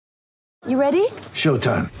You ready?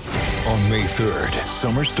 Showtime. On May 3rd,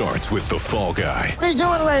 summer starts with The Fall Guy. Let's do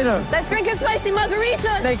it later. Let's drink a spicy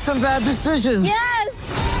margarita. Make some bad decisions.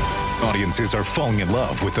 Yes! Audiences are falling in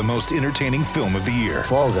love with the most entertaining film of the year.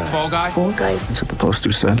 Fall Guy. Fall Guy? Fall guy. That's what the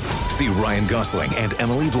poster said. See Ryan Gosling and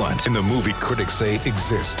Emily Blunt in the movie critics say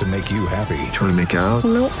exists to make you happy. Trying to make it out?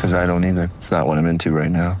 Nope. Because I don't either. It's not what I'm into right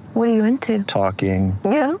now. What are you into? Talking.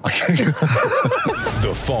 Yeah.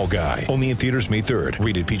 The Fall Guy. Only in theaters May 3rd.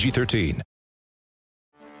 Rated PG-13.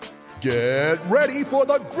 Get ready for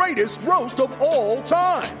the greatest roast of all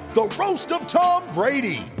time. The Roast of Tom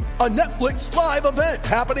Brady. A Netflix live event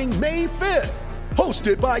happening May 5th.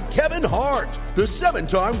 Hosted by Kevin Hart. The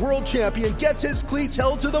 7-time world champion gets his cleats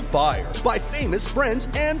held to the fire by famous friends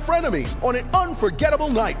and frenemies on an unforgettable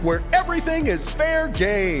night where everything is fair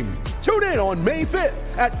game. Tune in on May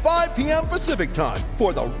 5th at 5 p.m. Pacific time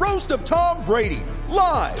for the Roast of Tom Brady.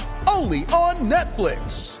 Live only on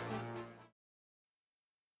Netflix.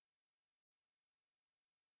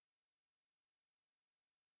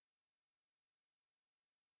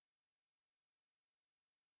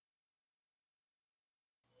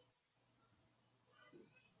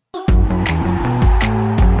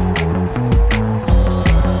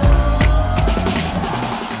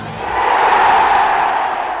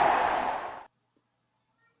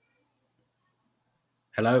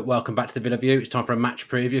 Hello, welcome back to the Villa View. It's time for a match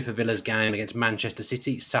preview for Villa's game against Manchester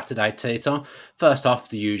City, Saturday tea time. First off,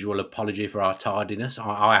 the usual apology for our tardiness.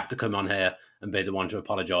 I have to come on here and be the one to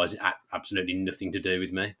apologise. It had absolutely nothing to do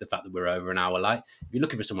with me, the fact that we're over an hour late. If you're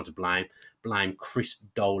looking for someone to blame Chris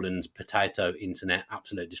Dolan's potato internet.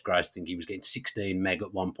 Absolute disgrace. I think he was getting 16 meg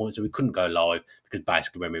at one point, so we couldn't go live because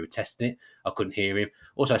basically when we were testing it, I couldn't hear him.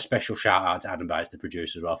 Also, special shout out to Adam Bates, the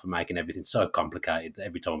producer, as well, for making everything so complicated that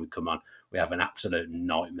every time we come on, we have an absolute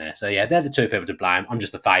nightmare. So yeah, they're the two people to blame. I'm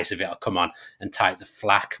just the face of it. I'll come on and take the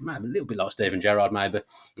flack. Maybe a little bit like Steven Gerrard, maybe,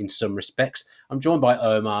 in some respects. I'm joined by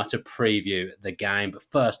Omar to preview the game. But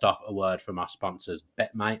first off, a word from our sponsors,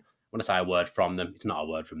 BetMate. When I say a word from them, it's not a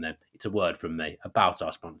word from them. It's a word from me about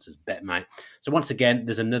our sponsors, BetMate. So once again,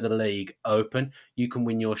 there's another league open. You can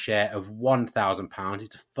win your share of £1,000.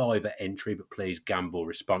 It's a £5 entry, but please gamble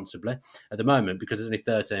responsibly. At the moment, because there's only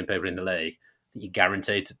 13 people in the league, I think you're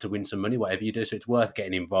guaranteed to win some money, whatever you do. So it's worth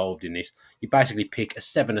getting involved in this. You basically pick a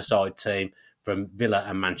 7-a-side team from Villa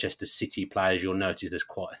and Manchester City players. You'll notice there's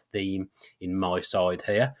quite a theme in my side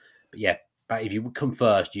here. But yeah, if you come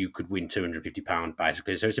first, you could win £250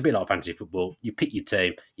 basically. So it's a bit like fantasy football. You pick your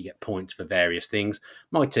team, you get points for various things.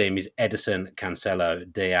 My team is Edison,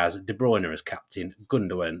 Cancelo, Diaz, De Bruyne as captain,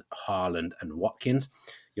 Gundogan, Haaland and Watkins.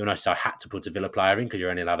 You'll notice I had to put a Villa player in because you're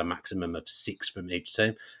only allowed a maximum of 6 from each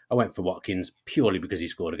team. I went for Watkins purely because he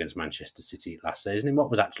scored against Manchester City last season in what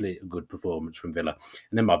was actually a good performance from Villa.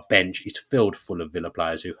 And then my bench is filled full of Villa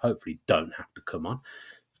players who hopefully don't have to come on,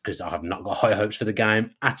 because I have not got high hopes for the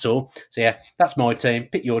game at all. So yeah, that's my team.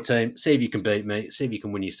 Pick your team. See if you can beat me. See if you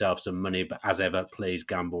can win yourself some money. But as ever, please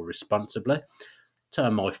gamble responsibly.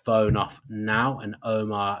 Turn my phone off now, and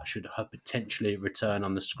Omar should potentially return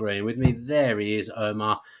on the screen with me. There he is,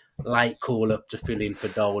 Omar. Late call up to fill in for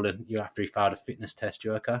Dolan. You after he failed a fitness test.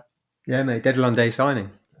 You okay? Yeah, mate. Deadline day signing.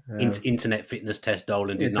 Internet fitness test.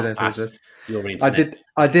 Dolan did not pass your internet.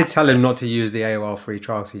 I did tell him not to use the AOL free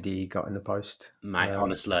trial CD he got in the post. Mate,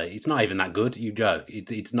 honestly, it's not even that good. You joke.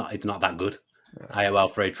 It's not that good. AOL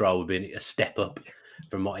free trial would be a step up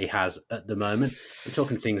from what he has at the moment. We're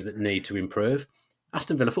talking things that need to improve.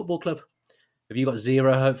 Aston Villa Football Club. Have you got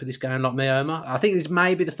zero hope for this game like me, Omar? I think this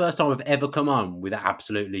may be the first time I've ever come on with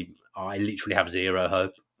absolutely, I literally have zero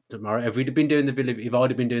hope tomorrow. If I'd have been doing the Villa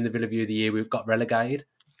View of the year, we've got relegated.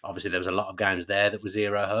 Obviously, there was a lot of games there that were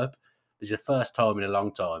zero hope. This is the first time in a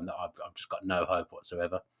long time that I've just got no hope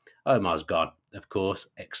whatsoever. Omar's gone, of course.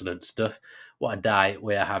 Excellent stuff. What a day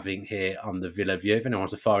we are having here on the Villa View. If anyone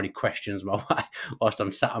wants to fire any questions my way whilst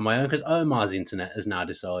I'm sat on my own, because Omar's internet has now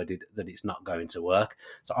decided that it's not going to work.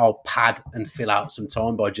 So I'll pad and fill out some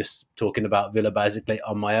time by just talking about Villa basically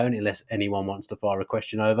on my own, unless anyone wants to fire a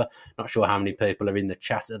question over. Not sure how many people are in the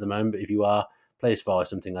chat at the moment, but if you are, please fire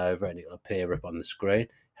something over and it'll appear up on the screen.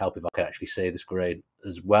 Help if I can actually see the screen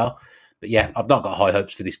as well. But yeah, I've not got high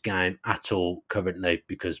hopes for this game at all currently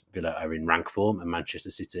because Villa are in rank form and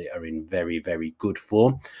Manchester City are in very, very good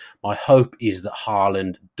form. My hope is that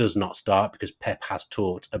Haaland does not start because Pep has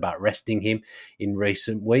talked about resting him in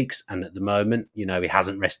recent weeks. And at the moment, he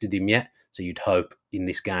hasn't rested him yet. So you'd hope in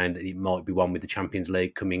this game that it might be one with the Champions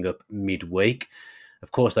League coming up midweek.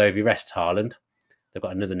 Of course, though, if you rest Haaland, they've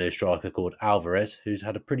got another new striker called Alvarez, who's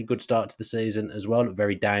had a pretty good start to the season as well. Looked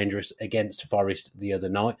very dangerous against Forest the other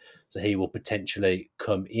night. So he will potentially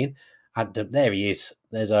come in. There he is.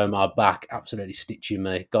 There's Omar back, absolutely stitching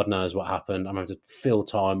me. God knows what happened. I'm having to fill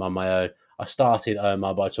time on my own. I started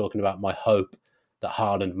Omar by talking about my hope that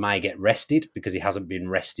Haaland may get rested because he hasn't been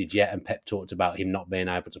rested yet, and Pep talked about him not being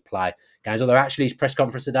able to play games. Although actually his press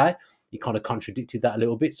conference today, he kind of contradicted that a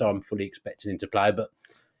little bit, so I'm fully expecting him to play. But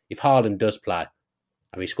if Haaland does play,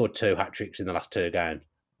 I mean, he scored 2 hat-tricks in the last 2 games,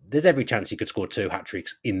 there's every chance he could score 2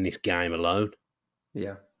 hat-tricks in this game alone.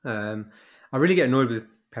 Yeah. I really get annoyed with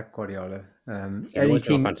Pep Guardiola. Any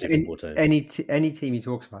team he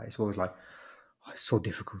talks about, it's always like, oh, it's so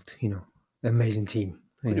difficult, amazing team.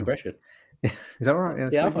 Good impression. Is that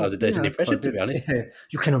right? Yeah, I thought it was a decent impression, to be honest. Yeah,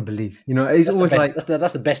 you cannot believe. It's always like...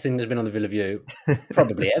 That's the best thing that's been on the Villa View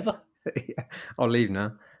probably ever. Yeah, I'll leave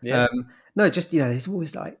now. Yeah. No, just, it's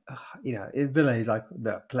always like, in Villa, is like,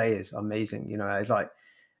 the players are amazing. It's like,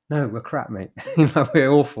 no, we're crap, mate. We're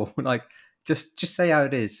awful. Like, just say how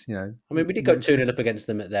it is, I mean, we did go 2-0 up against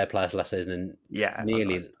them at their place last season and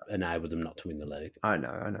nearly enabled them not to win the league. I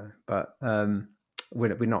know. But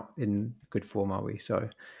we're not in good form, are we? So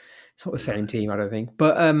it's not the same team, I don't think.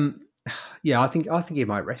 But I think he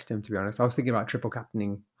might rest him, to be honest. I was thinking about triple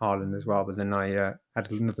captaining Haaland as well, but then I had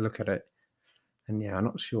another look at it. And I'm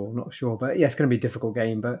not sure. But yeah, it's going to be a difficult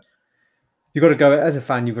game. But you've got to go, as a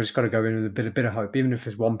fan, you've just got to go in with a bit of hope. Even if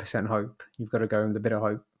it's 1% hope, you've got to go in with a bit of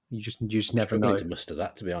hope. You just never know. To muster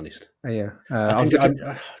that, to be honest. Yeah.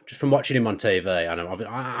 Just from watching him on TV,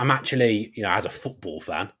 I'm actually, as a football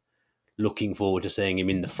fan, looking forward to seeing him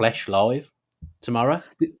in the flesh live tomorrow.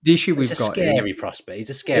 The issue we've got is a scary prospect. It's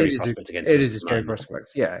a scary prospect against us. It is a scary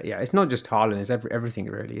prospect. Yeah. It's not just Haaland. It's everything,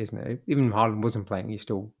 really, isn't it? Even if Haaland wasn't playing, you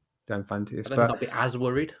still don't fancy us. I don't think I'd be as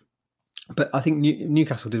worried. But I think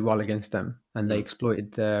Newcastle did well against them, and they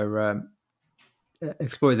exploited them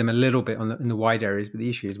a little bit in the wide areas. But the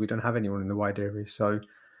issue is we don't have anyone in the wide areas. So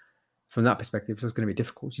from that perspective, it's going to be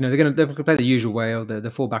difficult. They're going to play the usual way.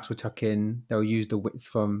 The fullbacks will tuck in. They'll use the width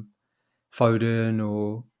from Foden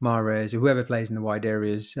or Mahrez or whoever plays in the wide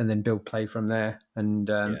areas, and then build play from there. And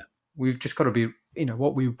we've just got to be,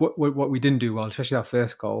 what we didn't do well, especially our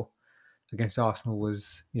first goal against Arsenal,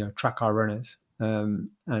 was track our runners.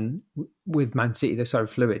 And with Man City, they're so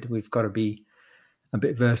fluid. We've got to be a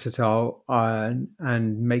bit versatile and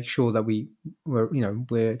make sure that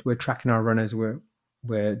we're tracking our runners.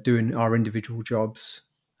 We're doing our individual jobs,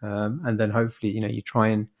 and then hopefully you try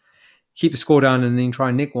and keep the score down and then try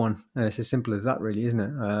and nick one. It's as simple as that, really, isn't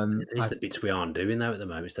it? It's the bits we aren't doing though at the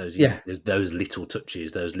moment. It's those little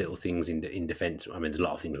touches, those little things in defence. I mean, there's a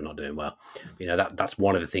lot of things we're not doing well. That's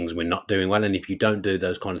one of the things we're not doing well. And if you don't do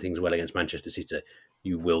those kind of things well against Manchester City,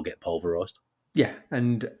 you will get pulverised. Yeah,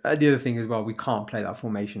 and the other thing as well, we can't play that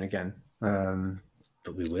formation again.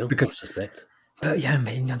 But we will, because, I suspect. But yeah, I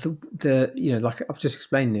mean, like I've just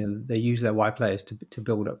explained, they use their wide players to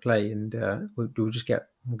build up play, and we'll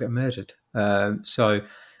get murdered. So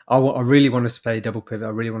I really want us to play double pivot.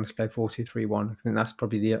 I really want us to play 4-2-3-1. I think that's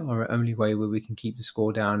probably our only way where we can keep the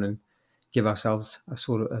score down and give ourselves a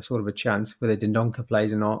sort of a chance. Whether Dendoncker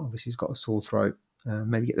plays or not, obviously he's got a sore throat.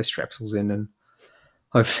 Maybe get the Strepsils in, and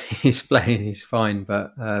hopefully he's playing. He's fine.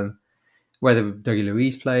 But whether Dougie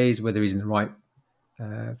Luiz plays, whether he's in the right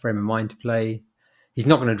frame of mind to play, he's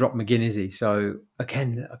not going to drop McGinn, is he? So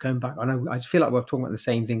again, going back, I feel like we're talking about the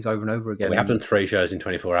same things over and over again. We have done 3 shows in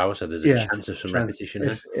 24 hours, so there's a chance of some repetition.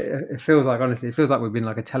 It feels like, honestly, we've been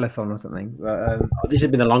like a telethon or something. But, this has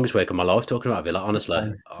been the longest week of my life talking about Villa,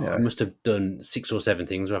 honestly. I must have done 6 or 7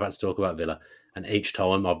 things where I've had to talk about Villa, and each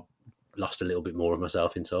time I've lost a little bit more of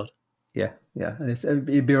myself inside. Yeah. And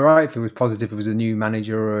it'd be all right if it was positive, if it was a new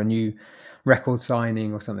manager or a new record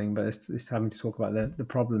signing or something, but it's having to talk about the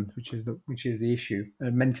problems, which is the issue.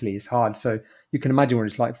 And mentally, it's hard. So you can imagine what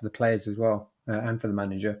it's like for the players as well, and for the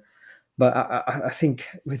manager. But I think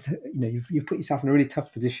with you've put yourself in a really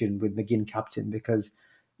tough position with McGinn captain, because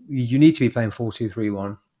you need to be playing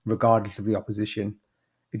 4-2-3-1 regardless of the opposition.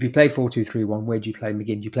 If you play 4-2-3-1, where do you play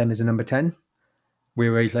McGinn? Do you play him as a number 10,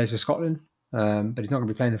 where he plays for Scotland? But he's not going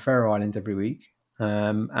to be playing the Faroe Islands every week.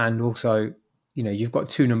 And also, you've got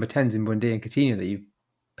 2 number 10s in Bundy and Coutinho that you've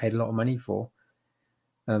paid a lot of money for.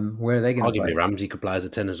 Where are they going to play? Arguably, Ramsey could play as a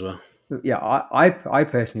 10 as well. Yeah, I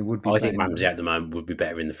personally would be. I think Ramsey at the moment would be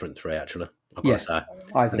better in the front 3, actually. I've got to say.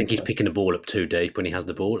 I think he's picking the ball up too deep when he has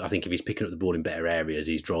the ball. I think if he's picking up the ball in better areas,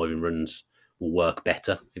 his driving runs will work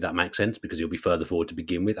better, if that makes sense, because he'll be further forward to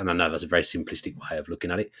begin with. And I know that's a very simplistic way of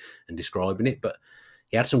looking at it and describing it, but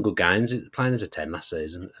he had some good games playing as a 10 last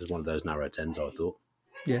season, as one of those narrow 10s, I thought.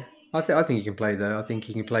 Yeah, I think he can play though. I think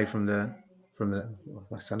he can play from the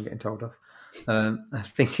my son getting told off. I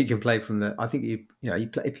think he can play from the. I think he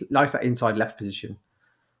likes that inside left position.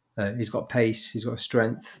 He's got pace. He's got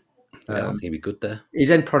strength. Yeah, I think he'd be good there. His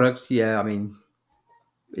end product, yeah, I mean,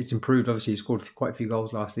 it's improved. Obviously, he scored quite a few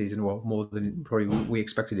goals last season, well, more than probably we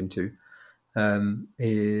expected him to. And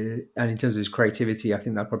in terms of his creativity, I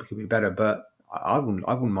think that probably could be better. But I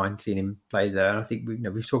wouldn't mind seeing him play there. And I think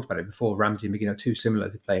we've talked about it before. Ramsey and McGinn are too similar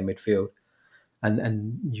to play in midfield,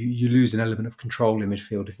 and you lose an element of control in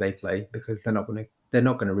midfield if they play, because they're not going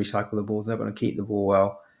to recycle the ball. They're not going to keep the ball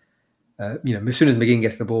well. As soon as McGinn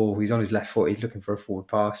gets the ball, he's on his left foot. He's looking for a forward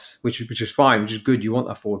pass, which is fine, which is good. You want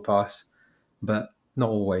that forward pass, but not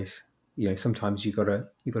always. Sometimes you got to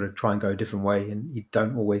try and go a different way, and you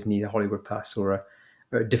don't always need a Hollywood pass or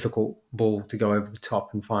a difficult ball to go over the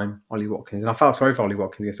top and find Ollie Watkins. And I felt sorry for Ollie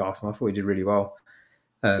Watkins against Arsenal. I thought he did really well.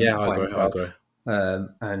 I agree. I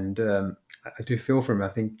do feel for him. I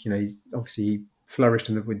think he's obviously flourished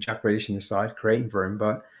with Jack Grealish in the side, creating for him,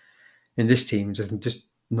 but in this team, just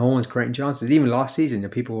no one's creating chances. Even last season,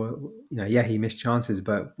 people were, he missed chances,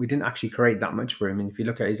 but we didn't actually create that much for him. And if you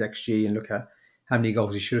look at his XG and look at how many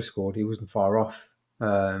goals he should have scored, he wasn't far off.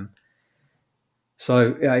 I think it's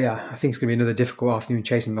going to be another difficult afternoon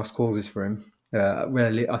chasing lost causes for him.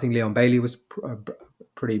 I think Leon Bailey was a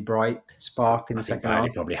pretty bright spark in the second half.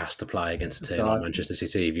 Bailey probably has to play against a team like Manchester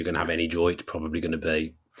City. If you're going to have any joy, it's probably going to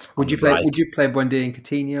be. Would you play Buendia and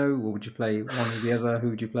Coutinho, or would you play one or the other?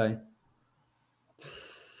 Who would you play?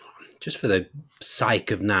 Just for the sake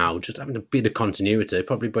of now, just having a bit of continuity,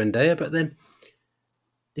 probably Buendia. But then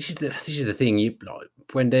this is the thing.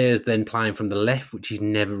 Buendia's then playing from the left, which he's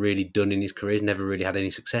never really done in his career. He's never really had any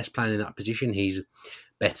success playing in that position. He's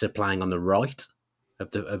better playing on the right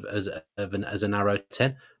as a narrow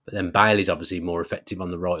 10. But then Bailey's obviously more effective on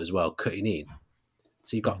the right as well, cutting in.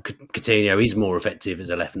 So you've got Coutinho. He's more effective as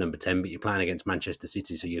a left number 10, but you're playing against Manchester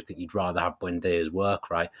City, so you think you'd rather have Buendia's work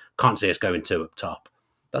rate. Can't see us going 2 up top.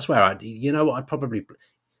 That's where I don't think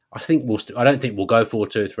we'll go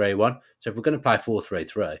 4-2-3-1. So if we're going to play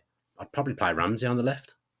 4-3-3, I'd probably play Ramsey on the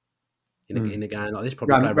left in a game like this.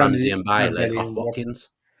 Probably play Ramsey and Bailey off Watkins.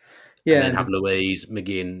 Yeah, and then have Louise,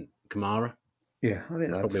 McGinn, Kamara. Yeah, I think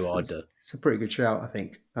that's probably what I'd do. It's a pretty good shout, I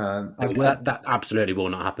think. That absolutely will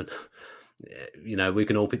not happen. We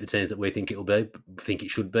can all pick the teams that we think it'll be, think it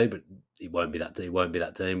should be, but it won't be that team. It won't be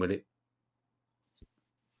that team, will it?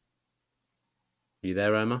 You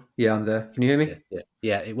there, Omar? Yeah, I'm there. Can you hear me?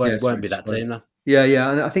 Yeah. It won't be that team, though.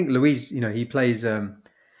 Yeah, and I think Louise, he plays.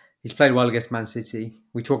 He's played well against Man City.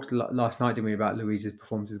 We talked last night, didn't we, about Louise's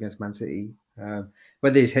performances against Man City.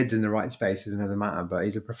 Whether his head's in the right space is another matter, but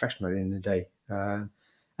he's a professional at the end of the day. And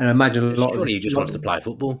I imagine a lot of he just wants to play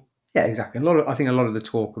football. Yeah, exactly. I think a lot of the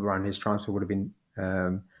talk around his transfer would have been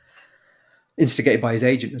instigated by his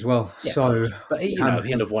agent as well. Yeah, but he'll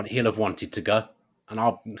have wanted to go, and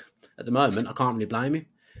at the moment I can't really blame him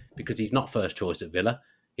because he's not first choice at Villa.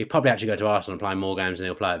 He'd probably actually go to Arsenal and play more games than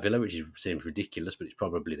he'll play at Villa, which seems ridiculous, but it's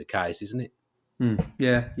probably the case, isn't it?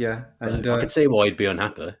 Yeah. And I can see why he'd be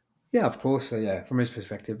unhappy. Yeah, of course. From his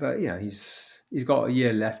perspective, but he's got a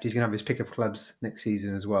year left. He's going to have his pick of clubs next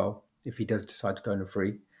season as well if he does decide to go on a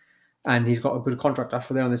free, and he's got a good contract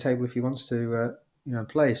offer there on the table if he wants to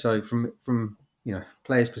play. So from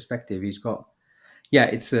player's perspective, he's got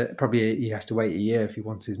it's probably he has to wait a year if he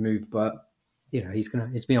wants his move, but he's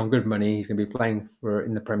been on good money. He's going to be playing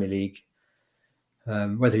in the Premier League.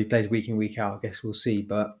 Whether he plays week in, week out, I guess we'll see.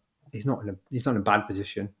 But he's not in a bad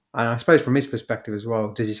position. And I suppose from his perspective as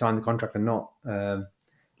well, does he sign the contract or not?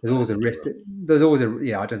 There's always a risk. I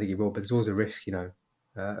don't think he will, but there's always a risk, in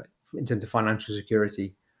terms of financial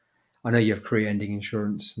security. I know you have career-ending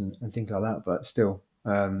insurance and things like that, but still,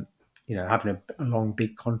 having a long,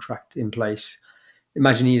 big contract in place.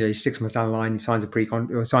 Imagine he's 6 months down the line, he signs he's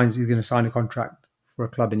going to sign a contract for a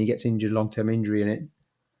club and he gets injured, long-term injury, and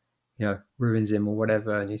it, ruins him or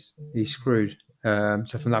whatever, and he's screwed.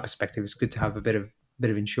 So from that perspective, it's good to have a bit of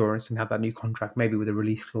insurance and have that new contract, maybe with a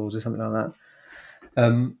release clause or something like that.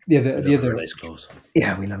 The other release clause.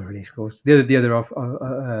 Yeah, we love a release clause. The other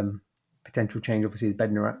potential change, obviously, is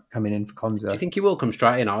Bednarek coming in for Konza. Do you think he will come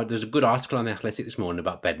straight in? There's a good article on The Athletic this morning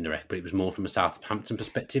about Bednarek, but it was more from a Southampton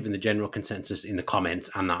perspective, and the general consensus in the comments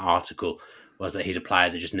and that article was that he's a player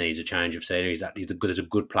that just needs a change of scenery. There's a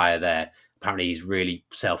good player there. Apparently, he's really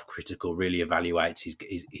self-critical, really evaluates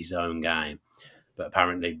his own game. But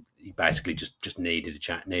apparently, he basically just needed a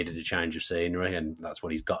change of scenery, and that's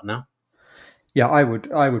what he's got now. Yeah, I would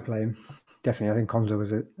play him. Definitely. I think Konza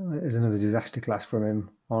is another disaster class from him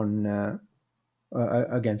on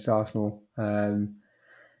against Arsenal. And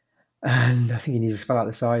I think he needs to spell out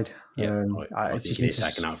the side. Yeah, I think he needs to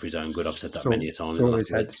taken out for his own good. I've said that many a time. Sort his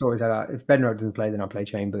head out. If Bednarek doesn't play, then I'll play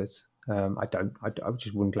Chambers. I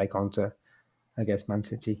just wouldn't play Konza against Man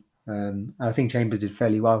City. I think Chambers did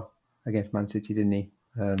fairly well against Man City, didn't he?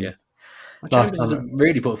 Yeah. Last Chambers time, hasn't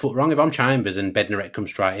really put a foot wrong. If I'm Chambers and Bednarek comes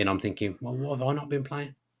straight in, I'm thinking, well, what have I not been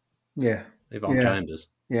playing? yeah, If I'm Chambers.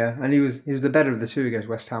 yeah, and he was the better of the two against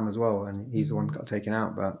West Ham as well, and he's the one that got taken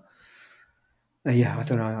out. But yeah, I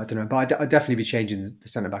don't know. But I'd definitely be changing the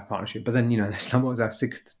centre back partnership. But then that's not what was our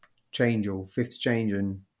sixth change or fifth change,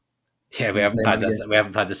 and yeah, we haven't played that. We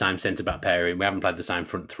haven't played the same centre back pairing. We haven't played the same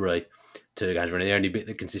front three. 2 games running. The only bit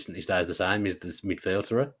that consistently stays the same is the midfield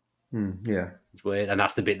three. Yeah, it's weird, and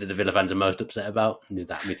that's the bit that the Villa fans are most upset about. Is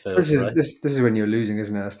that midfield? This is when you're losing,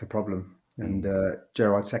 isn't it? That's the problem. And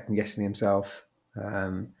Gerrard's second guessing himself.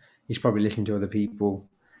 He's probably listening to other people.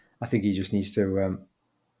 I think he just needs to.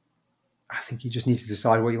 I think he just needs to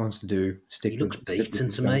decide what he wants to do. He looks beaten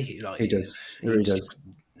to me. He does. He really does.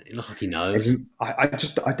 It looks like he knows.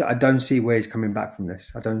 I don't see where he's coming back from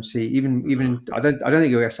this. I don't see even. I don't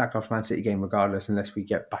think he'll get sacked off Man City game regardless, unless we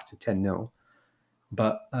get back to 10-0.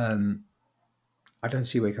 But I don't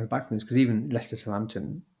see where he comes back from this, because even Leicester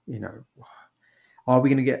Southampton, are we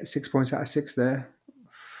going to get 6 points out of 6 there?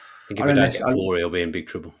 I think if we don't get 4, he'll be in big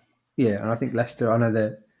trouble. Yeah, and I think Leicester, I know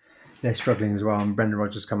they're struggling as well. And Brendan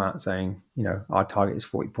Rodgers come out saying, our target is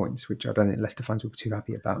 40 points, which I don't think Leicester fans will be too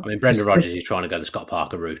happy about. I mean, Brendan Rodgers is trying to go the Scott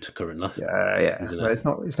Parker route currently. Yeah. Well, it's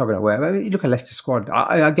not going to work. I mean, you look at Leicester squad.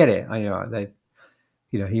 I get it.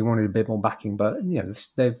 He wanted a bit more backing, but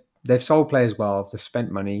they've sold players well. They've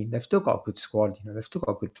spent money. They've still got a good squad. They've still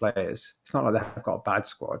got good players. It's not like they've got a bad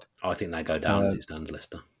squad. I think they go down as it stands,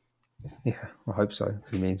 Leicester. Yeah, I hope so.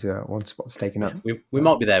 Because it means one spot's taken up. We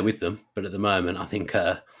might be there with them, but at the moment, I think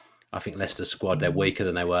Leicester's squad, they're weaker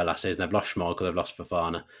than they were last season. They've lost Schmeichel, they've lost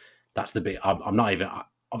Fofana. That's the bit. I'm not even.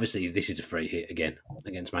 Obviously, this is a free hit again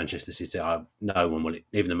against Manchester City. No one will,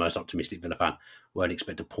 even the most optimistic Villa fan, won't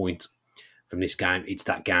expect a point from this game. It's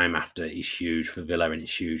that game after is huge for Villa and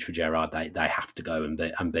it's huge for Gerrard. They have to go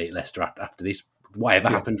and beat Leicester after this, whatever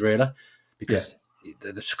happens really, because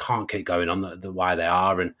they just can't keep going on the way they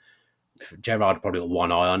are. And Gerrard probably got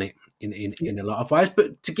one eye on it in a lot of ways.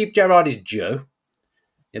 But to give Gerrard his due,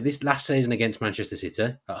 this last season against Manchester City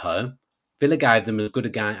at home, Villa gave them as good a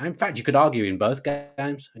game. In fact, you could argue in both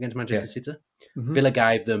games against Manchester City, Villa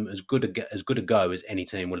gave them as good a go as any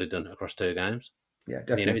team would have done across 2 games. Yeah,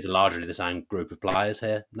 definitely. It's largely the same group of players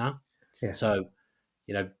here now. Yeah. So,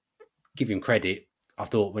 give him credit. I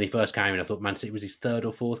thought when he first came in, I thought Man City was his 3rd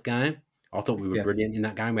or 4th game. I thought we were brilliant in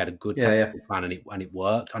that game. We had a good tactical plan and it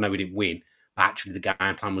worked. I know we didn't win, but actually the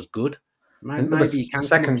game plan was good. Maybe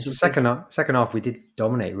second half we did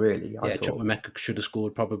dominate really. Chukwuemeka should have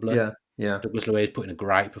scored probably. Yeah. Douglas Luiz put in a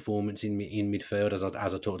great performance in midfield as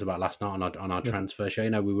I talked about last night on our transfer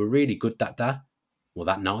show. We were really good that day or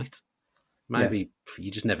that night. Maybe you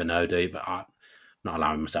just never know, do you? But I'm not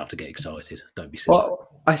allowing myself to get excited. Don't be silly. Well,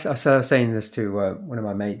 I was saying this to one of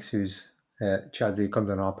my mates who's Chad, who comes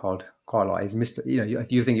on our pod quite a lot. He's Mr.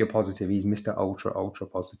 If you think you're positive, he's Mr. Ultra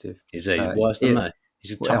positive. Is he? He's worse than me.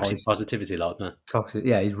 He's toxic positivity like me. Toxic,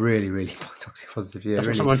 yeah. He's really, really toxic positive. Yeah, that's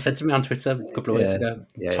what someone said to me on Twitter a couple of weeks ago.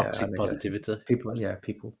 Toxic positivity. People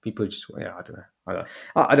just. I don't know.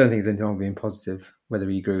 I don't think there's anything wrong with being positive, whether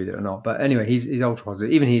you agree with it or not. But anyway, he's ultra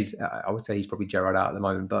positive. Even I would say he's probably Gerrard out at the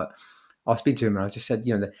moment. But I'll speak to him and I just said,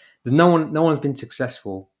 no one's been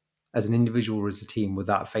successful as an individual or as a team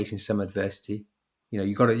without facing some adversity.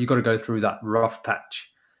 You got to go through that rough patch.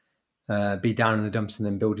 Be down in the dumps and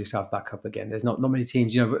then build yourself back up again. There's not many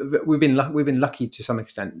teams. We've been lucky to some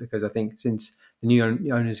extent because I think since the new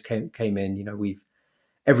owners came in, we've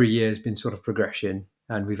every year has been sort of progression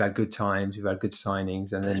and we've had good times, we've had good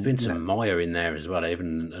signings, and then there's been some mire in there as well,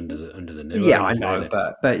 even under the new. Yeah, I know,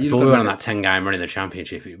 but before we went on that 10-game run in the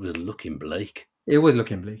Championship, it was looking bleak. It was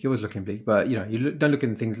looking bleak, but you don't look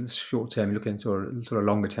at things short term. You look into sort of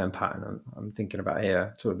longer term pattern. I'm thinking about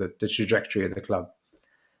here, sort of the trajectory of the club.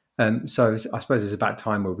 So I suppose it's about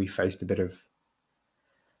time where we faced a bit of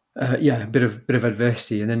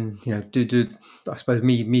adversity, and then do I suppose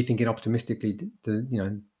me thinking optimistically,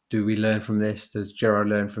 do we learn from this? Does Gerrard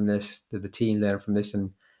learn from this? Do the team learn from this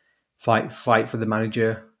and fight for the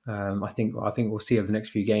manager? I think we'll see over the next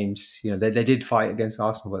few games. They did fight against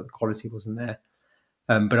Arsenal, but the quality wasn't there.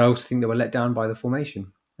 But I also think they were let down by the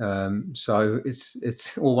formation. So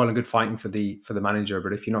it's all well and good fighting for the manager,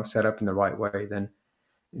 but if you're not set up in the right way, then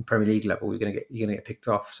in Premier League level, you're going to get picked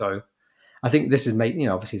off. So I think this is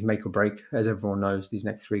obviously it's make or break, as everyone knows. These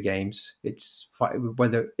next 3 games, it's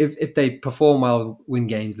whether if they perform well, win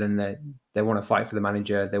games, then they want to fight for the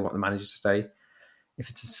manager. They want the manager to stay. If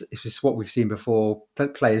it's what we've seen before,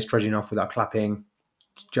 players trudging off without clapping,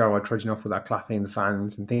 Gerrard trudging off without clapping the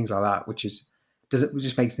fans and things like that, which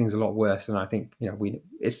just makes things a lot worse. And I think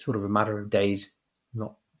it's sort of a matter of days,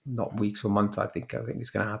 not not weeks or months. I think it's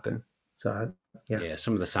going to happen. So yeah,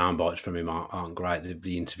 some of the sound bites from him aren't great.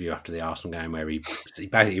 The interview after the Arsenal game where he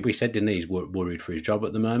basically said, didn't he, he's worried for his job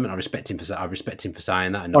at the moment. I respect him for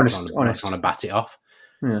saying that and not trying to bat it off.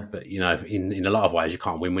 Yeah. But in a lot of ways, you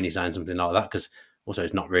can't win when you're saying something like that, because also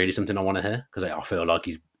it's not really something I want to hear, because I feel like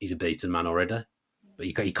he's a beaten man already. But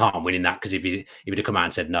he can't win in that, because if he'd have come out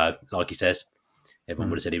and said no, like he says,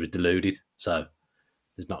 everyone would have said he was deluded. So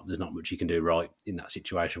there's not much he can do right in that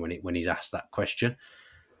situation when he's asked that question.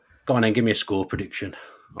 Go on then, give me a score prediction.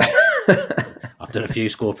 I've done a few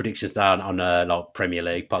score predictions down on like Premier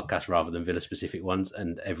League podcasts rather than Villa specific ones,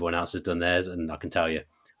 and everyone else has done theirs. And I can tell you,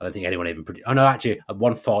 I don't think anyone even predicted. Oh no, actually, there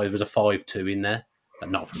was a 5-2 in there,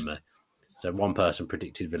 but not from me. So one person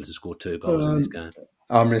predicted Villa to score 2 goals in this game.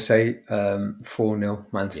 I'm going to say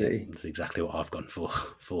 4-0 Man City. Yeah, that's exactly what I've gone for.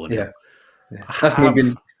 4-0. Yeah.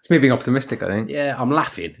 That's me being optimistic, I think. Yeah, I'm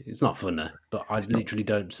laughing. It's not funny, but I literally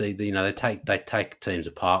don't see they take teams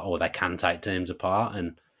apart, or they can take teams apart,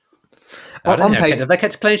 and I don't know, have they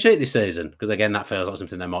kept a clean sheet this season? Because again, that feels like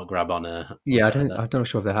something they might grab on. I'm not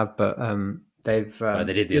sure if they have, but they've.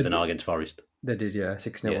 They did the other night against Forest. They did,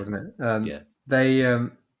 6-0, wasn't it? Yeah. They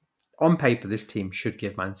on paper, this team should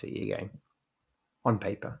give Man City a game. On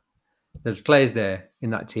paper, there's players there in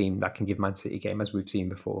that team that can give Man City a game, as we've seen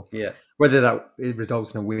before. Yeah. Whether that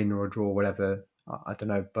results in a win or a draw, or whatever, I don't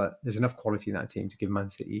know. But there's enough quality in that team to give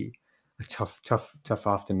Man City a tough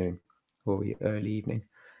afternoon or early evening.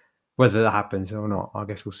 Whether that happens or not, I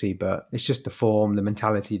guess we'll see. But it's just the form, the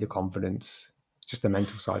mentality, the confidence, just the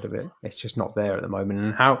mental side of it. It's just not there at the moment.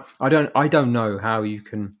 And how I don't know how you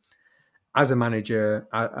can, as a manager,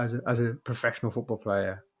 as a professional football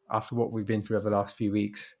player, after what we've been through over the last few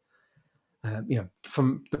weeks,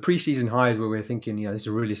 from the preseason highs where we're thinking, this is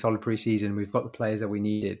a really solid preseason, we've got the players that we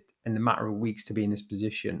needed, in the matter of weeks to be in this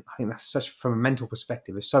position. I think that's from a mental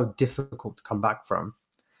perspective, it's so difficult to come back from.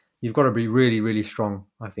 You've got to be really, really strong.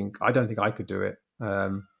 I don't think I could do it.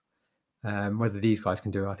 Whether these guys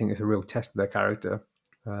can do it, I think it's a real test of their character.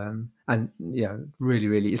 Really,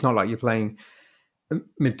 really, it's not like you're playing a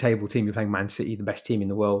mid-table team. You're playing Man City, the best team in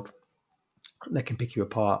the world. They can pick you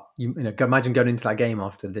apart. Imagine going into that game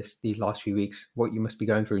after these last few weeks. What you must be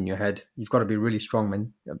going through in your head. You've got to be really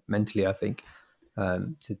strong mentally, I think,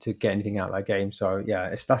 to get anything out of that game. So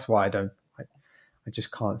that's why I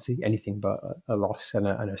just can't see anything but a loss and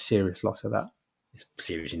a serious loss of that. It's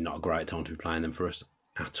seriously not a great time to be playing them for us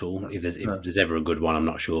at all. If there's ever a good one, I'm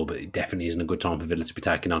not sure, but it definitely isn't a good time for Villa to be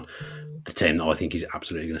taking on the team that I think is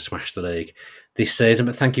absolutely going to smash the league this season.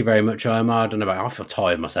 But thank you very much, Omar. I don't know about, I feel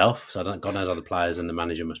tired myself, so God knows how the players and the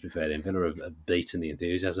manager must be feeling. Villa have beaten the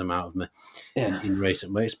enthusiasm out of me in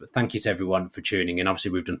recent weeks. But thank you to everyone for tuning in.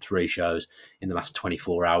 Obviously, we've done 3 shows in the last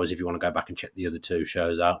 24 hours. If you want to go back and check the other 2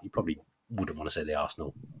 shows out, you probably wouldn't want to say the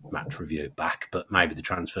Arsenal match review back, but maybe the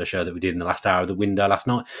transfer show that we did in the last hour of the window last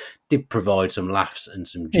night did provide some laughs and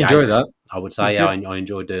some jokes. Enjoy that. I would say, I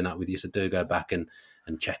enjoyed doing that with you, so do go back and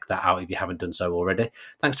check that out if you haven't done so already.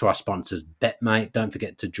 Thanks to our sponsors, BetMate. Don't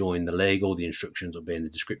forget to join the league. All the instructions will be in the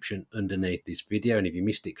description underneath this video, and if you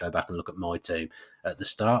missed it, go back and look at my team at the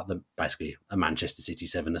start. Basically a Manchester City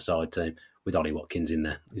 7-a-side team with Ollie Watkins in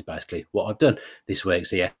there is basically what I've done this week.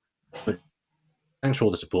 So but thanks for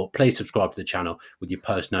all the support. Please subscribe to the channel with your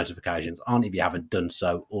post notifications on if you haven't done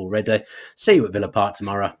so already. See you at Villa Park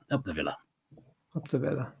tomorrow. Up the Villa. Up the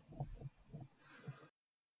Villa.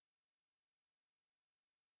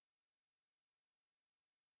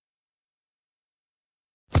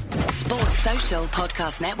 Sports Social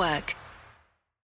Podcast Network.